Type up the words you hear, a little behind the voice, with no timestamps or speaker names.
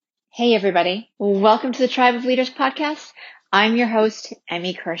Hey, everybody. Welcome to the Tribe of Leaders podcast. I'm your host,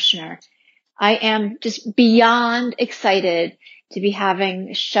 Emmy Kirshner. I am just beyond excited to be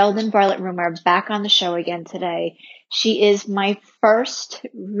having Sheldon Bartlett-Rumer back on the show again today. She is my first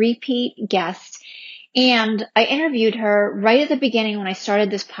repeat guest, and I interviewed her right at the beginning when I started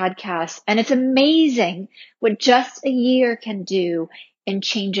this podcast, and it's amazing what just a year can do in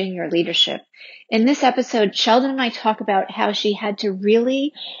changing your leadership. In this episode, Sheldon and I talk about how she had to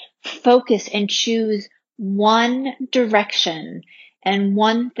really focus and choose one direction and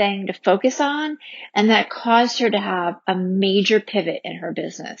one thing to focus on, and that caused her to have a major pivot in her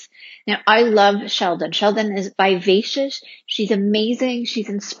business. Now, I love Sheldon. Sheldon is vivacious. She's amazing. She's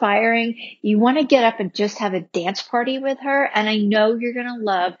inspiring. You want to get up and just have a dance party with her, and I know you're going to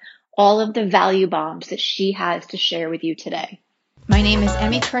love all of the value bombs that she has to share with you today. My name is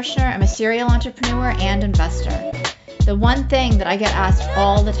Emmy Kirshner. I'm a serial entrepreneur and investor. The one thing that I get asked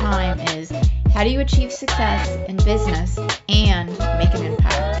all the time is, how do you achieve success in business and make an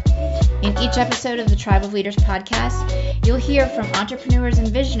impact? In each episode of the Tribe of Leaders podcast, you'll hear from entrepreneurs and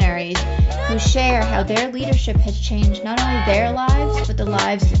visionaries who share how their leadership has changed not only their lives, but the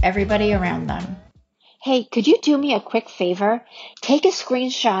lives of everybody around them. Hey, could you do me a quick favor? Take a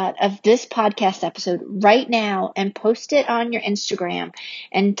screenshot of this podcast episode right now and post it on your Instagram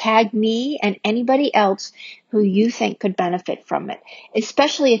and tag me and anybody else who you think could benefit from it,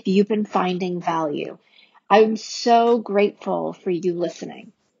 especially if you've been finding value. I'm so grateful for you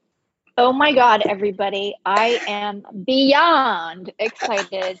listening. Oh my God, everybody. I am beyond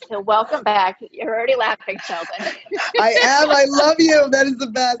excited to welcome back. You're already laughing, Sheldon. I am. I love you. That is the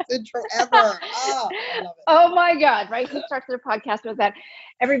best intro ever. Oh, I love it. Oh my God, right? Who starts their podcast with that?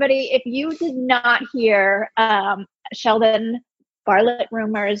 Everybody, if you did not hear Sheldon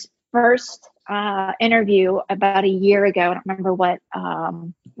Bartlett-Rumer's first interview about a year ago, I don't remember what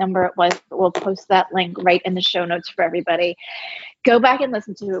number it was, but we'll post that link right in the show notes for everybody. Go back and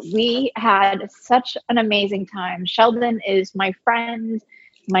listen to it. We had such an amazing time. Sheldon is my friend,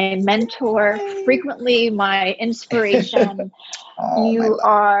 my mentor, frequently my inspiration. You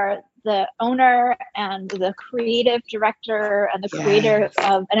are the owner and the creative director and the creator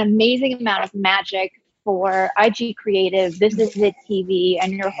of an amazing amount of magic for IG Creative. This is It TV,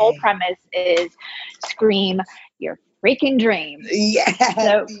 and your whole premise is scream your freaking dreams. Yes.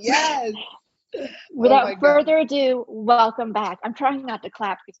 So, yes. Without further ado, welcome back. I'm trying not to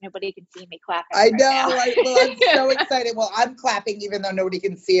clap because nobody can see me clapping. I know. I'm so excited. Well, I'm clapping even though nobody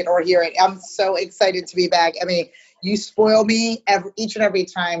can see it or hear it. I'm so excited to be back. I mean, you spoil me each and every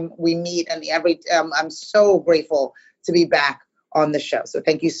time we meet, and I'm so grateful to be back on the show. So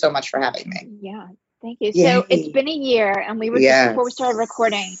thank you so much for having me. Yeah, thank you. Yay. So it's been a year, and we were just before we started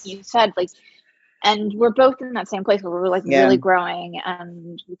recording, you said and we're both in that same place where we're really growing,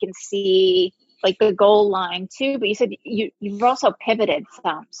 and we can see the goal line too. But you said you've also pivoted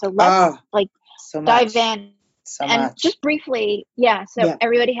some. So let's dive in just briefly. So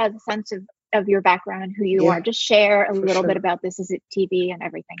everybody has a sense of your background and who you are. Just share a little bit about This Is It TV and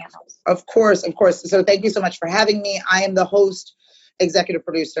everything else. Of course. So thank you so much for having me. I am the host, executive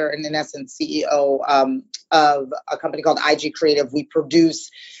producer, and in essence, CEO of a company called IG Creative. We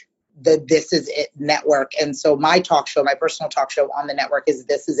produce the This Is It network. And so my personal talk show on the network is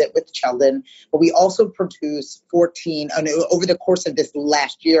This Is It with Sheldon. But we also produce 14, over the course of this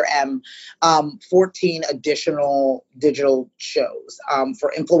last year, 14 additional digital shows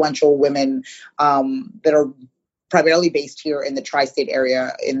for influential women that are primarily based here in the tri-state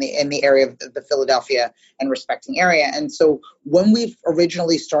area, in the area of the Philadelphia and respecting area. And so when we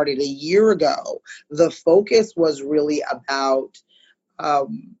originally started a year ago, the focus was really about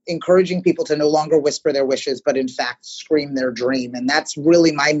encouraging people to no longer whisper their wishes, but in fact scream their dream. And that's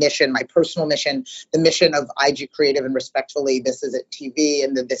really my mission, my personal mission, the mission of IG Creative and respectfully This Is It TV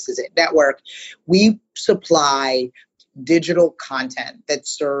and the This Is It network. We supply digital content that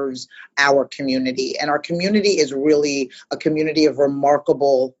serves our community. And our community is really a community of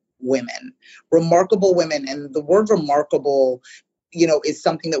remarkable women. And the word remarkable, is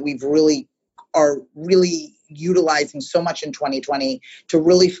something that we've are really utilizing so much in 2020 to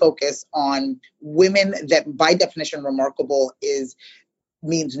really focus on women that by definition remarkable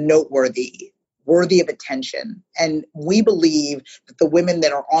means noteworthy, worthy of attention. And we believe that the women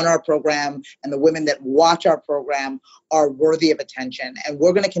that are on our program and the women that watch our program are worthy of attention. And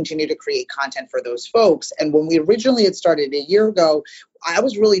we're going to continue to create content for those folks. And when we originally had started a year ago, I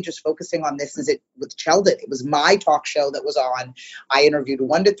was really just focusing on This Is It with Sheldon. It was my talk show that was on. I interviewed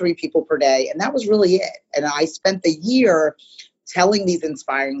 1 to 3 people per day, and that was really it. And I spent the year telling these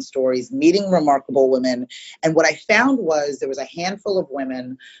inspiring stories, meeting remarkable women. And what I found was there was a handful of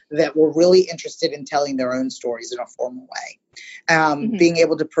women that were really interested in telling their own stories in a formal way. Being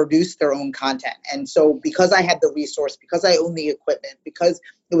able to produce their own content. And so because I had the resource, because I owned the equipment, because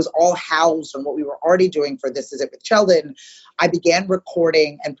it was all housed on what we were already doing for This Is It with Sheldon, I began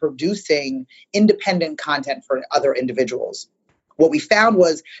recording and producing independent content for other individuals. What we found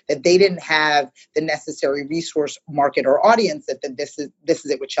was that they didn't have the necessary resource, market, or audience that This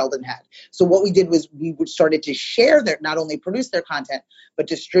Is It with Sheldon had. So what we did was we started to share not only produce their content, but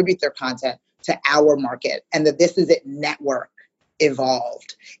distribute their content to our market. And the This Is It network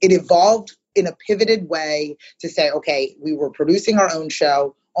evolved. It evolved in a pivoted way to say, okay, we were producing our own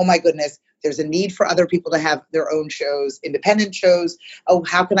show. Oh my goodness, there's a need for other people to have their own shows, independent shows. Oh,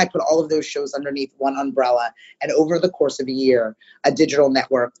 how can I put all of those shows underneath one umbrella? And over the course of a year, a digital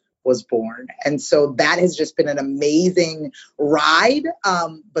network was born. And so that has just been an amazing ride.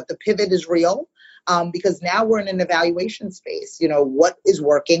 But the pivot is real. Because now we're in an evaluation space. What is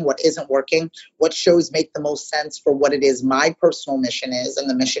working, what isn't working, what shows make the most sense for what it is my personal mission is and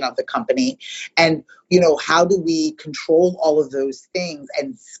the mission of the company. And, how do we control all of those things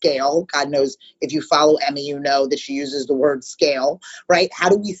and scale? God knows if you follow Emmy, you know that she uses the word scale, right? How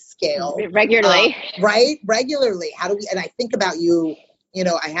do we scale? Regularly. Right? Regularly. How do we, and I think about you,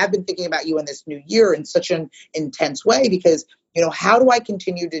 I have been thinking about you in this new year in such an intense way because how do I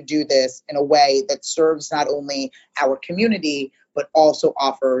continue to do this in a way that serves not only our community, but also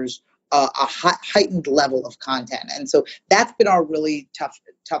offers a heightened level of content? And so that's been our really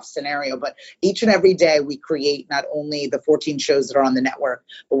tough scenario. But each and every day we create not only the 14 shows that are on the network,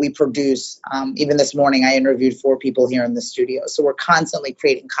 but we produce, even this morning, I interviewed 4 people here in the studio. So we're constantly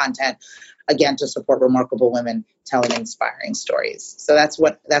creating content, again, to support remarkable women telling inspiring stories. So that's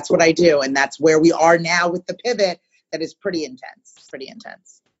what I do. And that's where we are now with the pivot. That is pretty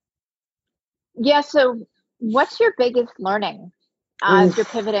intense. Yeah. So what's your biggest learning as you're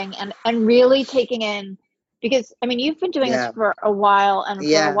pivoting and really taking in, because you've been doing this for a while, and for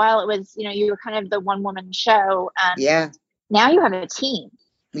a while it was, you were kind of the one woman show, and now you have a team.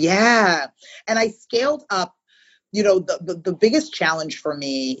 Yeah. And I scaled up, the biggest challenge for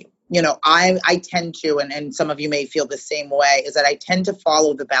me, I tend to, and some of you may feel the same way, is that I tend to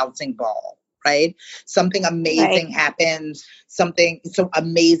follow the bouncing ball. Right? Something amazing happens, some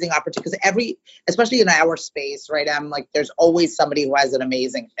amazing opportunity. Because especially in our space, right? I'm like, there's always somebody who has an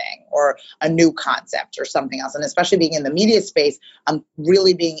amazing thing or a new concept or something else. And especially being in the media space, I'm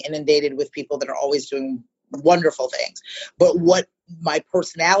really being inundated with people that are always doing wonderful things. But what my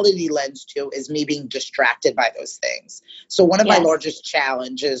personality lends to is me being distracted by those things. So one of my largest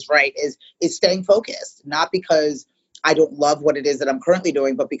challenges, right, is staying focused, not because I don't love what it is that I'm currently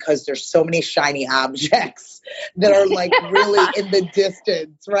doing, but because there's so many shiny objects that are like really in the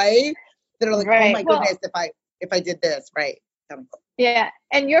distance, right? That are like, oh my goodness, if I did this, right? Yeah,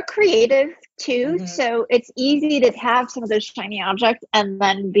 and you're creative too, so it's easy to have some of those shiny objects and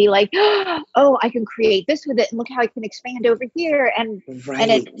then be like, oh, I can create this with it, and look how I can expand over here, and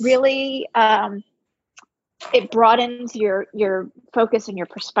it really it broadens your focus and your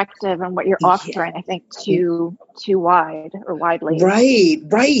perspective and what you're offering, I think, too wide or widely. Right.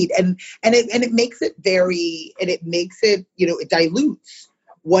 And it makes it it dilutes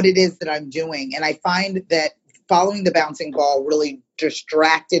what it is that I'm doing. And I find that following the bouncing ball really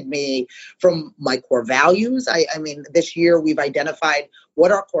distracted me from my core values. I mean, this year we've identified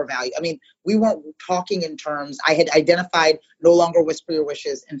what our core value. I mean, we weren't talking in terms. I had identified no longer whisper your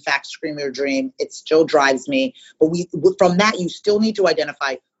wishes. In fact, scream your dream. It still drives me. But from that, you still need to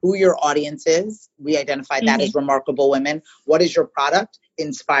identify who your audience is. We identified that as remarkable women. What is your product?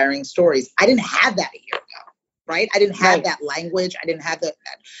 Inspiring stories. I didn't have that a year ago, right? I didn't have that language. I didn't have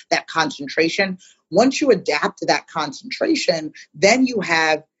that concentration. Once you adapt to that concentration, then you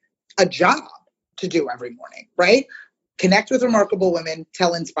have a job to do every morning, right? Connect with remarkable women,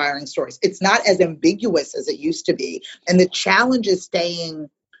 tell inspiring stories. It's not as ambiguous as it used to be. And the challenge is staying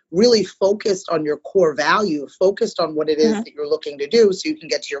really focused on your core value, focused on what it is that you're looking to do so you can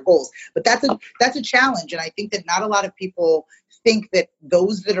get to your goals. But that's a challenge. And I think that not a lot of people think that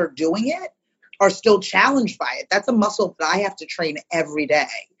those that are doing it are still challenged by it. That's a muscle that I have to train every day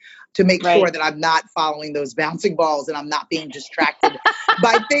to make sure that I'm not following those bouncing balls and I'm not being distracted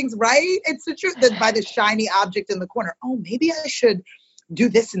by things, right? It's the truth, that by the shiny object in the corner. Oh, maybe I should do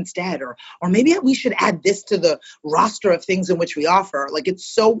this instead, or maybe we should add this to the roster of things in which we offer. Like, it's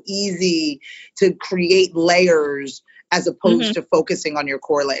so easy to create layers as opposed to focusing on your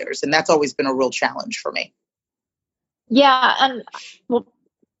core layers. And that's always been a real challenge for me. Yeah. And well,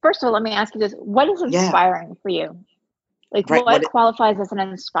 first of all, let me ask you this. What is inspiring for you? Like Right. what qualifies as an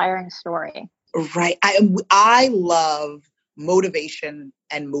inspiring story? Right. I love motivation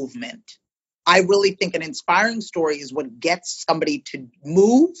and movement. I really think an inspiring story is what gets somebody to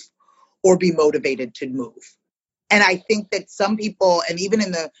move or be motivated to move. And I think that some people, and even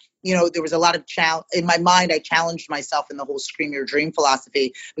in the, there was a lot of in my mind, I challenged myself in the whole scream your dream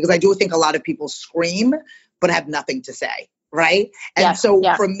philosophy, because I do think a lot of people scream, but have nothing to say. Right. And so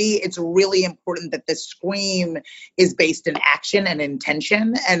for me, it's really important that the scream is based in action and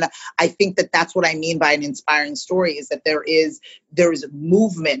intention. And I think that that's what I mean by an inspiring story, is that there is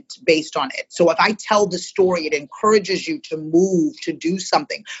movement based on it. So if I tell the story, it encourages you to move, to do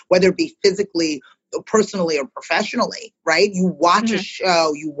something, whether it be physically, personally, or professionally, right? You watch a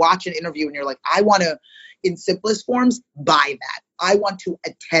show, you watch an interview, and you're like, I want to, in simplest forms, buy that. I want to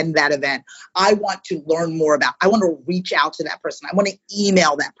attend that event. I want to learn more about, I want to reach out to that person. I want to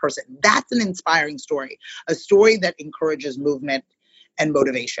email that person. That's an inspiring story, a story that encourages movement and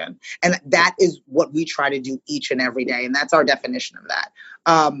motivation. And that is what we try to do each and every day. And that's our definition of that.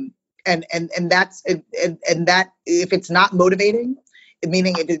 And that, if it's not motivating,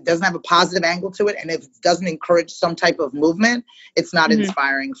 meaning if it doesn't have a positive angle to it, and if it doesn't encourage some type of movement, it's not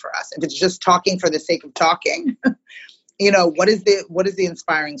inspiring for us. If it's just talking for the sake of talking, what is the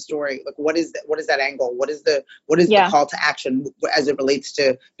inspiring story? Like, what is that angle? What is the call to action as it relates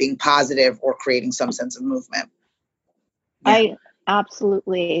to being positive or creating some sense of movement? Yeah. I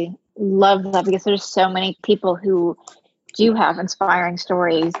absolutely love that, because there's so many people who do have inspiring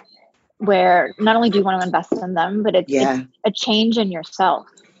stories where not only do you want to invest in them, but it's a change in yourself.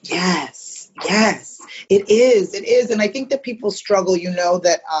 Yes, it is. And I think that people struggle,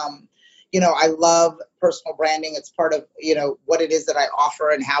 that, I love personal branding. It's part of, what it is that I offer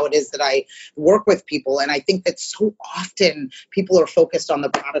and how it is that I work with people. And I think that so often people are focused on the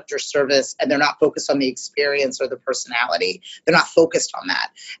product or service, and they're not focused on the experience or the personality. They're not focused on that.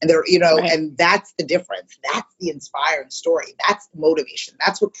 And they're, and that's the difference. That's the inspiring story. That's the motivation.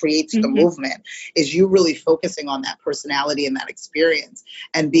 That's what creates the movement, is you really focusing on that personality and that experience,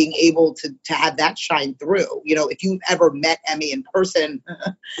 and being able to have that shine through. If you've ever met Emmy in person,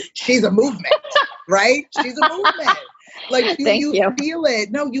 she's a movement. Right? She's a movement. Like you feel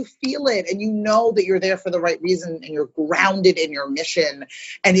it. No, you feel it. And you know that you're there for the right reason, and you're grounded in your mission.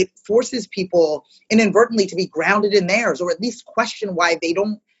 And it forces people inadvertently to be grounded in theirs, or at least question why they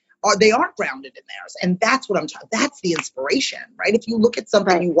aren't grounded in theirs. And that's what that's the inspiration, right? If you look at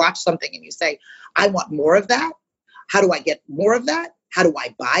something, you watch something and you say, I want more of that. How do I get more of that? How do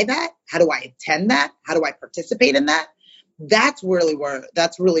I buy that? How do I attend that? How do I participate in that? That's really where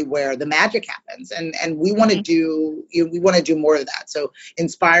the magic happens. And we want to do, we want to do more of that. So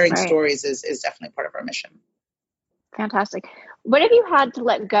inspiring stories is definitely part of our mission. Fantastic. What have you had to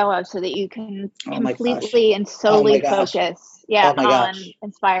let go of so that you can completely and solely focus on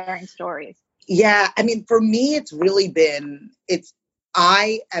inspiring stories? Yeah. I mean, for me, it's really been,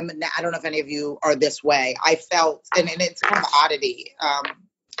 I don't know if any of you are this way. I felt, and it's kind of oddity.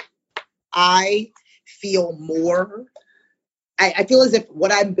 I feel more, I feel as if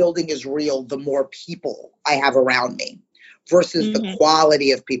what I'm building is real the more people I have around me versus the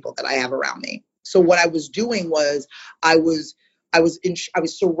quality of people that I have around me. So what I was doing was I was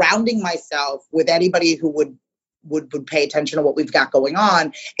surrounding myself with anybody who would pay attention to what we've got going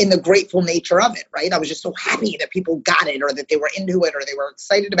on, in the grateful nature of it, right? I was just so happy that people got it, or that they were into it, or they were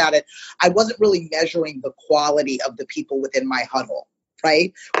excited about it. I wasn't really measuring the quality of the people within my huddle.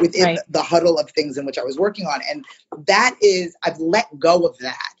 Right? Within the huddle of things in which I was working on. And I've let go of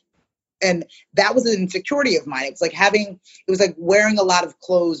that. And that was an insecurity of mine. It was like wearing a lot of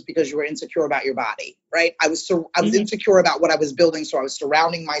clothes because you were insecure about your body, right? I was insecure about what I was building. So I was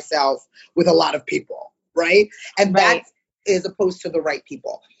surrounding myself with a lot of people, right? And that is opposed to the right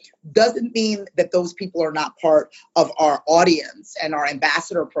people. Doesn't mean that those people are not part of our audience and our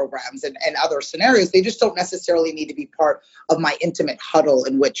ambassador programs and other scenarios. They just don't necessarily need to be part of my intimate huddle,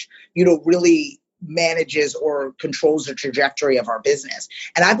 in which, really manages or controls the trajectory of our business.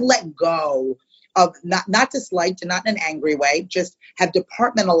 And I've let go of, not disliked and not in an angry way, just have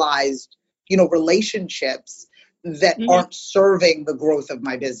departmentalized, relationships that aren't serving the growth of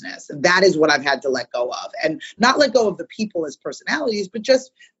my business. And that is what I've had to let go of, and not let go of the people as personalities, but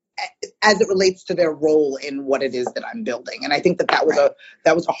just as it relates to their role in what it is that I'm building. And I think that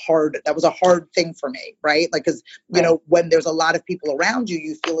was a hard thing for me, right? Like, cause when there's a lot of people around you,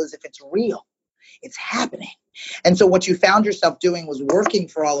 you feel as if it's real, it's happening. And so what you found yourself doing was working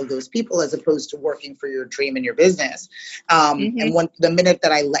for all of those people, as opposed to working for your dream and your business. And the minute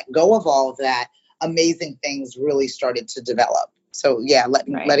that I let go of all of that, amazing things really started to develop. So yeah,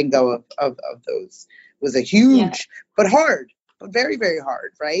 letting go of was a huge, but hard, but very, very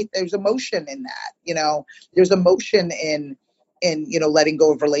hard, right? There's emotion in that, there's emotion in, letting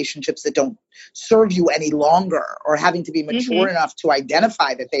go of relationships that don't serve you any longer, or having to be mature enough to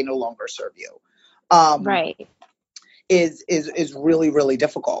identify that they no longer serve you. Right. Is really, really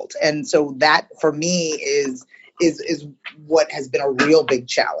difficult. And so that for me is what has been a real big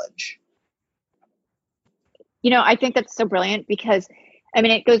challenge. I think that's so brilliant because,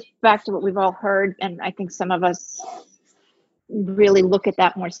 it goes back to what we've all heard. And I think some of us really look at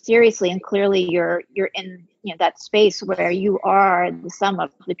that more seriously. And clearly you're in that space where you are the sum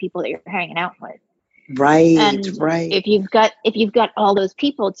of the people that you're hanging out with. Right. And right. If you've got all those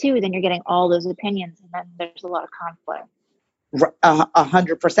people too, then you're getting all those opinions, and then there's a lot of conflict.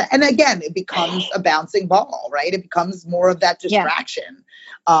 100%. And again, it becomes a bouncing ball, right? It becomes more of that distraction,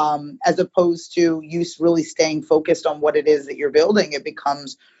 as opposed to you really staying focused on what it is that you're building. It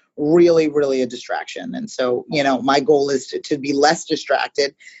becomes really, really a distraction. And so, my goal is to be less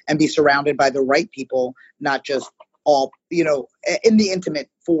distracted and be surrounded by the right people, not just all, in the intimate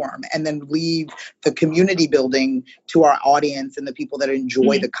form, and then leave the community building to our audience and the people that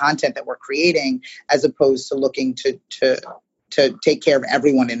enjoy the content that we're creating, as opposed to looking to take care of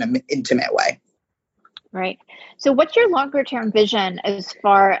everyone in an intimate way. Right. So what's your longer term vision as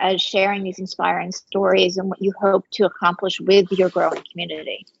far as sharing these inspiring stories and what you hope to accomplish with your growing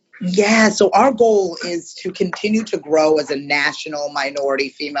community? Yeah, so our goal is to continue to grow as a national minority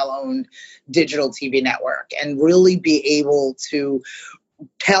female-owned digital TV network, and really be able to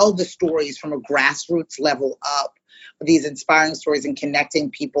tell the stories from a grassroots level up, these inspiring stories, and connecting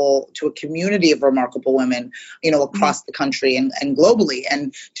people to a community of remarkable women, across the country and globally.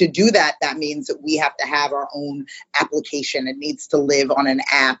 And to do that, that means that we have to have our own application. It needs to live on an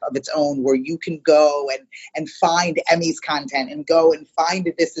app of its own, where you can go and find Emmy's content, and go and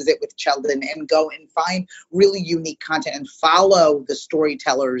find This Is It with Sheldon, and go and find really unique content, and follow the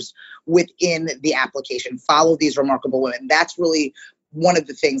storytellers within the application. Follow these remarkable women. That's really one of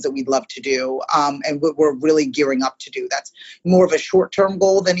the things that we'd love to do, and we're really gearing up to do. That's more of a short-term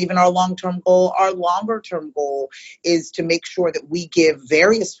goal than even our long-term goal. Our longer-term goal is to make sure that we give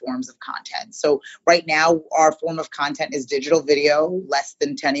various forms of content. So right now, our form of content is digital video, less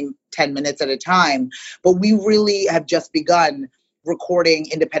than 10 minutes at a time. But we really have just begun recording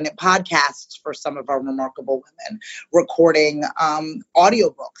independent podcasts for some of our remarkable women, recording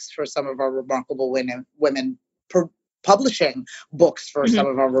audiobooks for some of our remarkable women, publishing books for some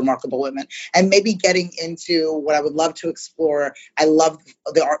of our remarkable women, and maybe getting into what I would love to explore. I love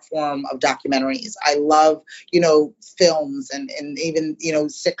the art form of documentaries. I love, films and even,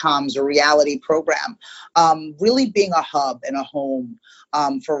 sitcoms or reality program, really being a hub and a home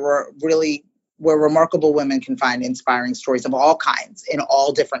for really where remarkable women can find inspiring stories of all kinds in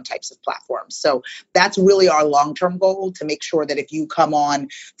all different types of platforms. So that's really our long-term goal, to make sure that if you come on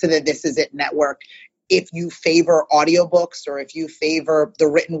to the This Is It network, if you favor audiobooks, or if you favor the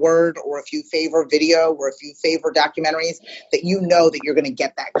written word, or if you favor video, or if you favor documentaries, that that you're going to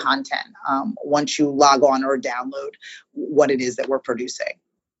get that content once you log on or download what it is that we're producing.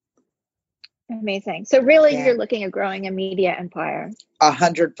 Amazing. So really, you're looking at growing a media empire.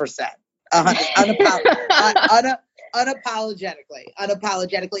 100%.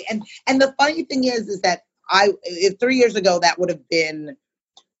 Unapologetically. And the funny thing is that if 3 years ago, that would have been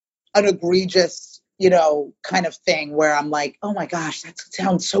an egregious, kind of thing where I'm like, oh my gosh, that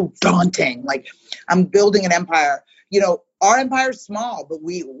sounds so daunting. Like, I'm building an empire. Our empire is small, but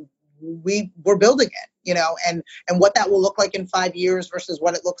we're building it, and what that will look like in 5 years versus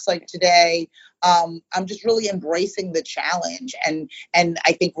what it looks like today. I'm just really embracing the challenge, and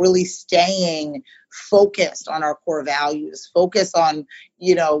I think really staying focused on our core values, focus on,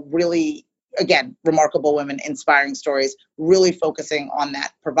 really, again, remarkable women, inspiring stories, really focusing on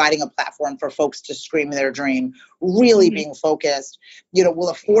that, providing a platform for folks to scream their dream, really being focused, will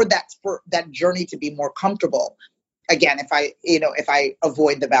afford that journey to be more comfortable. Again, if I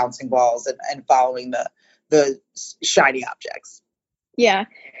avoid the bouncing balls and following the shiny objects. Yeah.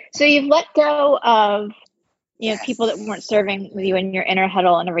 So you've let go of, people that weren't serving with you in your inner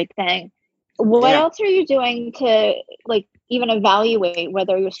huddle and everything. What else are you doing to, even evaluate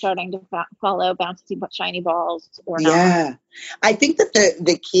whether you're starting to follow bouncy but shiny balls or not? Yeah, I think that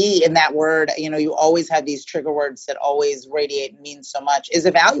the key in that word, you always have these trigger words that always radiate and mean so much, is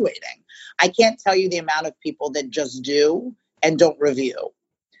evaluating. I can't tell you the amount of people that just do and don't review.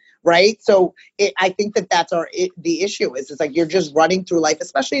 Right. So I think that's the issue is, it's like you're just running through life,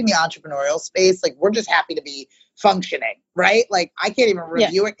 especially in the entrepreneurial space. Like, we're just happy to be functioning. Right. Like, I can't even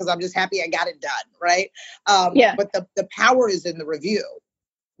review it because I'm just happy I got it done. Right. But the power is in the review.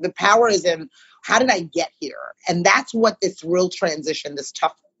 The power is in, how did I get here? And that's what this real transition, this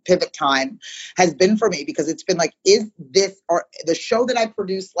tough pivot time has been for me, because it's been like, is this, or the show that I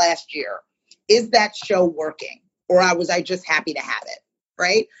produced last year, is that show working? Or was I just happy to have it?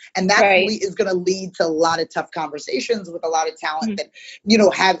 Right. And that is going to lead to a lot of tough conversations with a lot of talent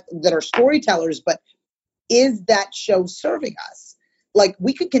that, that are storytellers. But is that show serving us? Like,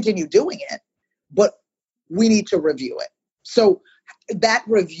 we could continue doing it, but we need to review it. So that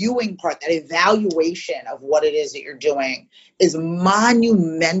reviewing part, that evaluation of what it is that you're doing, is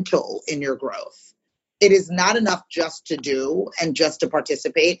monumental in your growth. It is not enough just to do and just to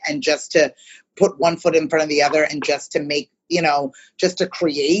participate and just to put one foot in front of the other and just to make, just to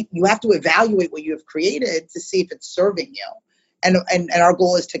create. You have to evaluate what you have created to see if it's serving you. And our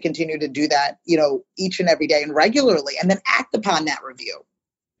goal is to continue to do that, each and every day and regularly, and then act upon that review.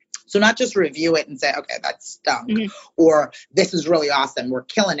 So not just review it and say, okay, that stunk, or this is really awesome, we're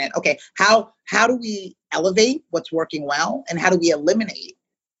killing it. Okay, how do we elevate what's working well, and how do we eliminate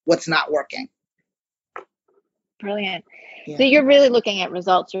what's not working? Brilliant. Yeah. So you're really looking at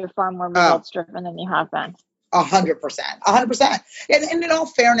results. You're far more results driven than you have been. 100%. And in all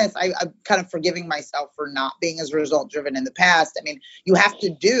fairness, I'm kind of forgiving myself for not being as result driven in the past. I mean, you have to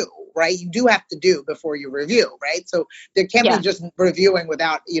do, right? You do have to do before you review, right? So there can't be just reviewing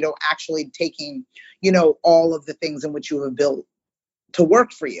without, actually taking, all of the things in which you have built to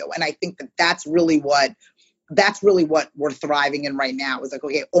work for you. And I think that that's really what we're thriving in right now, is like,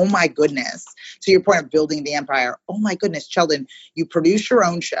 okay, oh my goodness. To your point of building the empire, oh my goodness, Sheldon, you produce your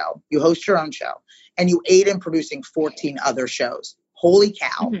own show, you host your own show, and you aid in producing 14 other shows. Holy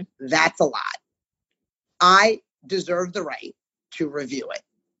cow, that's a lot. I deserve the right to review it.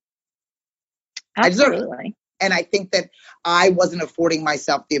 Absolutely. I deserve it. And I think that I wasn't affording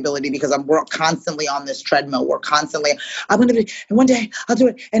myself the ability, because we're constantly on this treadmill. I'm going to do it, and one day I'll do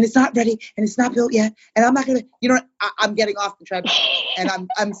it, and it's not ready, and it's not built yet, and I'm not going to, I'm getting off the treadmill, and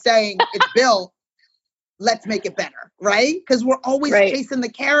I'm saying it's built. Let's make it better, right? Because we're always chasing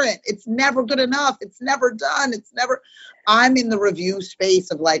the carrot. It's never good enough. It's never done. I'm in the review space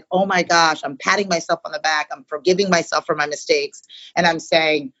of like, oh my gosh, I'm patting myself on the back. I'm forgiving myself for my mistakes. And I'm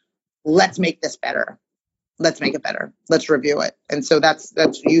saying, let's make this better. Let's make it better. Let's review it. And so that's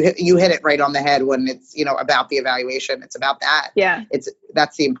you hit it right on the head when it's, about the evaluation. It's about that. Yeah.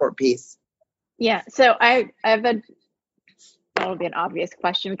 That's the important piece. Yeah. So that'll be an obvious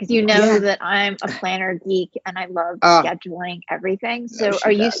question, because that I'm a planner geek and I love scheduling everything. So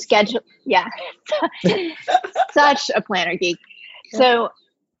are you schedule? Yeah, such a planner geek. Yeah. So,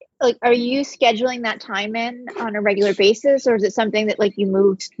 like, are you scheduling that time in on a regular basis, or is it something that like you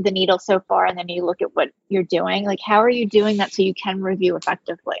moved the needle so far and then you look at what you're doing? Like, how are you doing that so you can review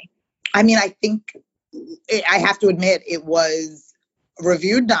effectively? I mean, I think I have to admit, it was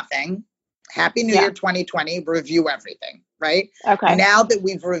reviewed nothing. Happy New Year 2020, review everything, right? Okay. Now that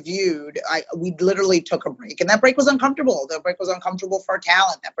we've reviewed, we literally took a break, and that break was uncomfortable. The break was uncomfortable for our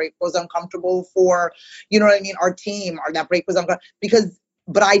talent. That break was uncomfortable for, our team, or that break was uncomfortable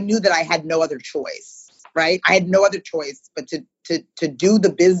but I knew that I had no other choice, right? I had no other choice but to do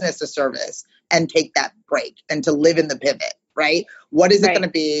the business a service and take that break and to live in the pivot, right? What is it going to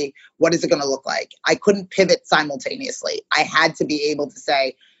be? What is it going to look like? I couldn't pivot simultaneously. I had to be able to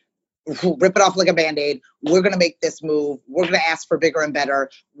say, rip it off like a Band-Aid. We're going to make this move. We're going to ask for bigger and better.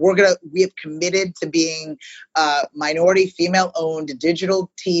 We have committed to being a minority, female-owned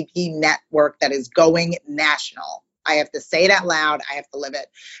digital TV network that is going national. I have to say it out loud. I have to live it.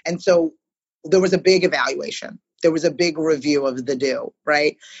 And so there was a big evaluation. There was a big review of the do,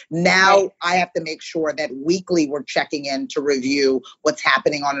 right? Now I have to make sure that weekly we're checking in to review what's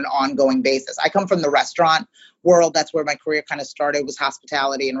happening on an ongoing basis. I come from the restaurant world. That's where my career kind of started, was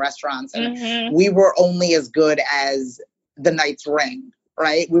hospitality and restaurants. And we were only as good as the night's ring,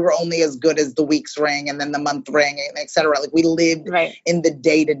 right? We were only as good as the week's ring, and then the month ring, and et cetera. Like, we lived in the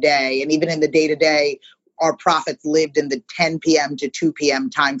day-to-day. And even in the day-to-day, our profits lived in the 10 p.m. to 2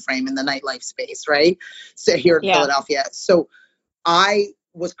 p.m. timeframe in the nightlife space, right? So here in Philadelphia. So I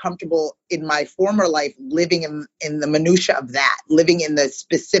was comfortable in my former life living in the minutia of that, living in the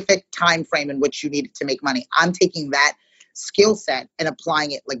specific time frame in which you needed to make money. I'm taking that skill set and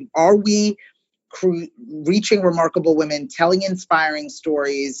applying it. Like, are we reaching remarkable women, telling inspiring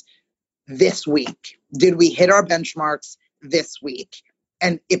stories this week? Did we hit our benchmarks this week?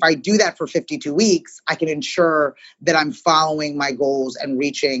 And if I do that for 52 weeks, I can ensure that I'm following my goals and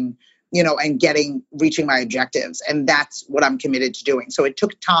reaching my objectives. And that's what I'm committed to doing. So it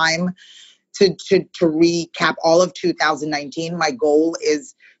took time to recap all of 2019. My goal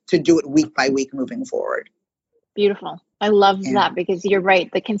is to do it week by week moving forward. Beautiful. I love Yeah. that because you're right.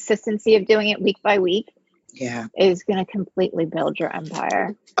 The consistency of doing it week by week Yeah. is going to completely build your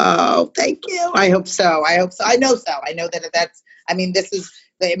empire. Oh, thank you. I hope so. I hope so. I know so. I know that's,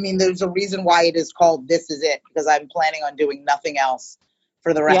 there's a reason why it is called This Is It, because I'm planning on doing nothing else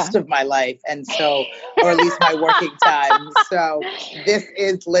for the rest of my life. And so, or at least my working time. So this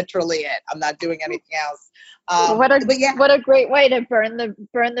is literally it. I'm not doing anything else. What a great way to burn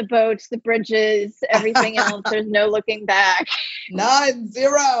the boats, the bridges, everything else. There's no looking back. None,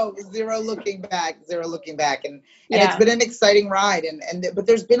 zero looking back, and it's been an exciting ride, but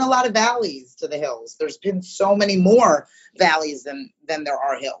there's been a lot of valleys to the hills. There's been so many more valleys than there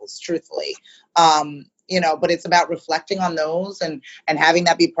are hills, truthfully. But it's about reflecting on those and having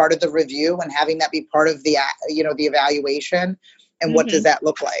that be part of the review and having that be part of the the evaluation and what does that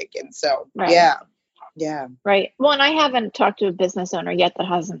look like. And so yeah. Right. Well, and I haven't talked to a business owner yet that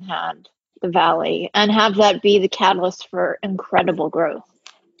hasn't had the valley and have that be the catalyst for incredible growth.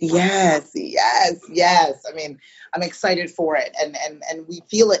 Yes. I mean, I'm excited for it, and we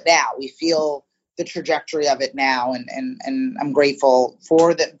feel it now. We feel the trajectory of it now, and I'm grateful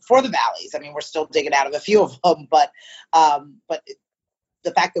for the valleys. I mean, we're still digging out of a few of them, but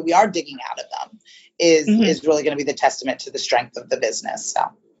the fact that we are digging out of them is really going to be the testament to the strength of the business.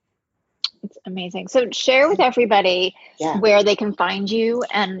 So. It's amazing. So share with everybody where they can find you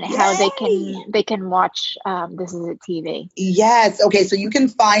and how they can watch This Is It TV. Yes. Okay. So you can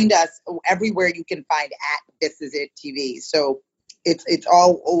find us everywhere you can find at This Is It TV. So it's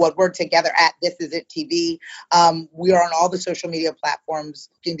all one word together at This Is It TV. We are on all the social media platforms,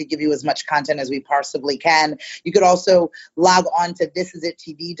 looking to give you as much content as we possibly can. You could also log on to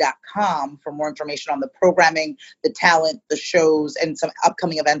thisisitTV.com for more information on the programming, the talent, the shows, and some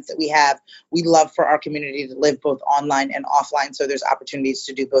upcoming events that we have. We love for our community to live both online and offline, so there's opportunities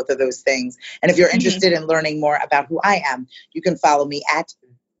to do both of those things. And if you're interested in learning more about who I am, you can follow me at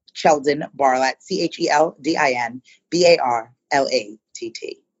Sheldon Barlatt, CheldinBarlatt.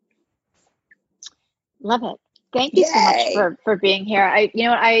 Love it. Thank you so much for being here. I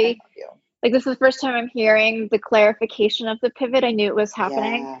like, this is the first time I'm hearing the clarification of the pivot. I knew it was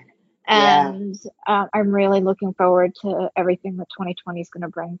happening. And I'm really looking forward to everything that 2020 is going to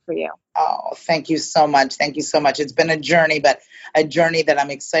bring for you. Oh, thank you so much. Thank you so much. It's been a journey, but a journey that I'm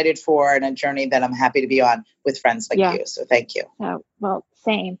excited for and a journey that I'm happy to be on with friends like you. So thank you. Oh, well,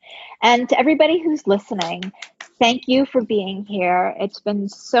 same. And to everybody who's listening, thank you for being here. It's been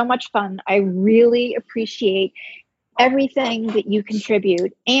so much fun. I really appreciate everything that you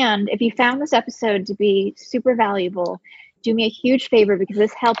contribute. And if you found this episode to be super valuable, do me a huge favor, because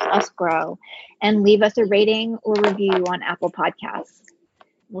this helps us grow, and leave us a rating or review on Apple Podcasts.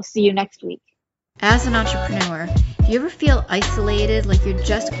 We'll see you next week. As an entrepreneur, do you ever feel isolated, like you're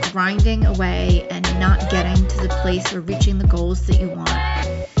just grinding away and not getting to the place or reaching the goals that you want?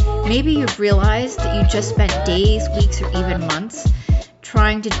 Maybe you've realized that you just spent days, weeks, or even months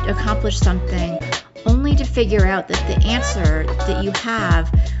trying to accomplish something, only to figure out that the answer that you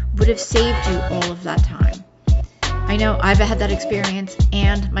have would have saved you all of that time. I know I've had that experience,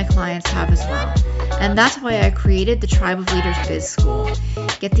 and my clients have as well. And that's why I created the Tribe of Leaders Biz School.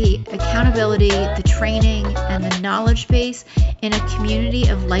 Get the accountability, the training, and the knowledge base in a community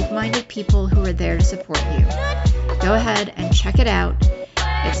of like-minded people who are there to support you. Go ahead and check it out.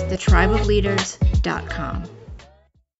 It's thetribeofleaders.com.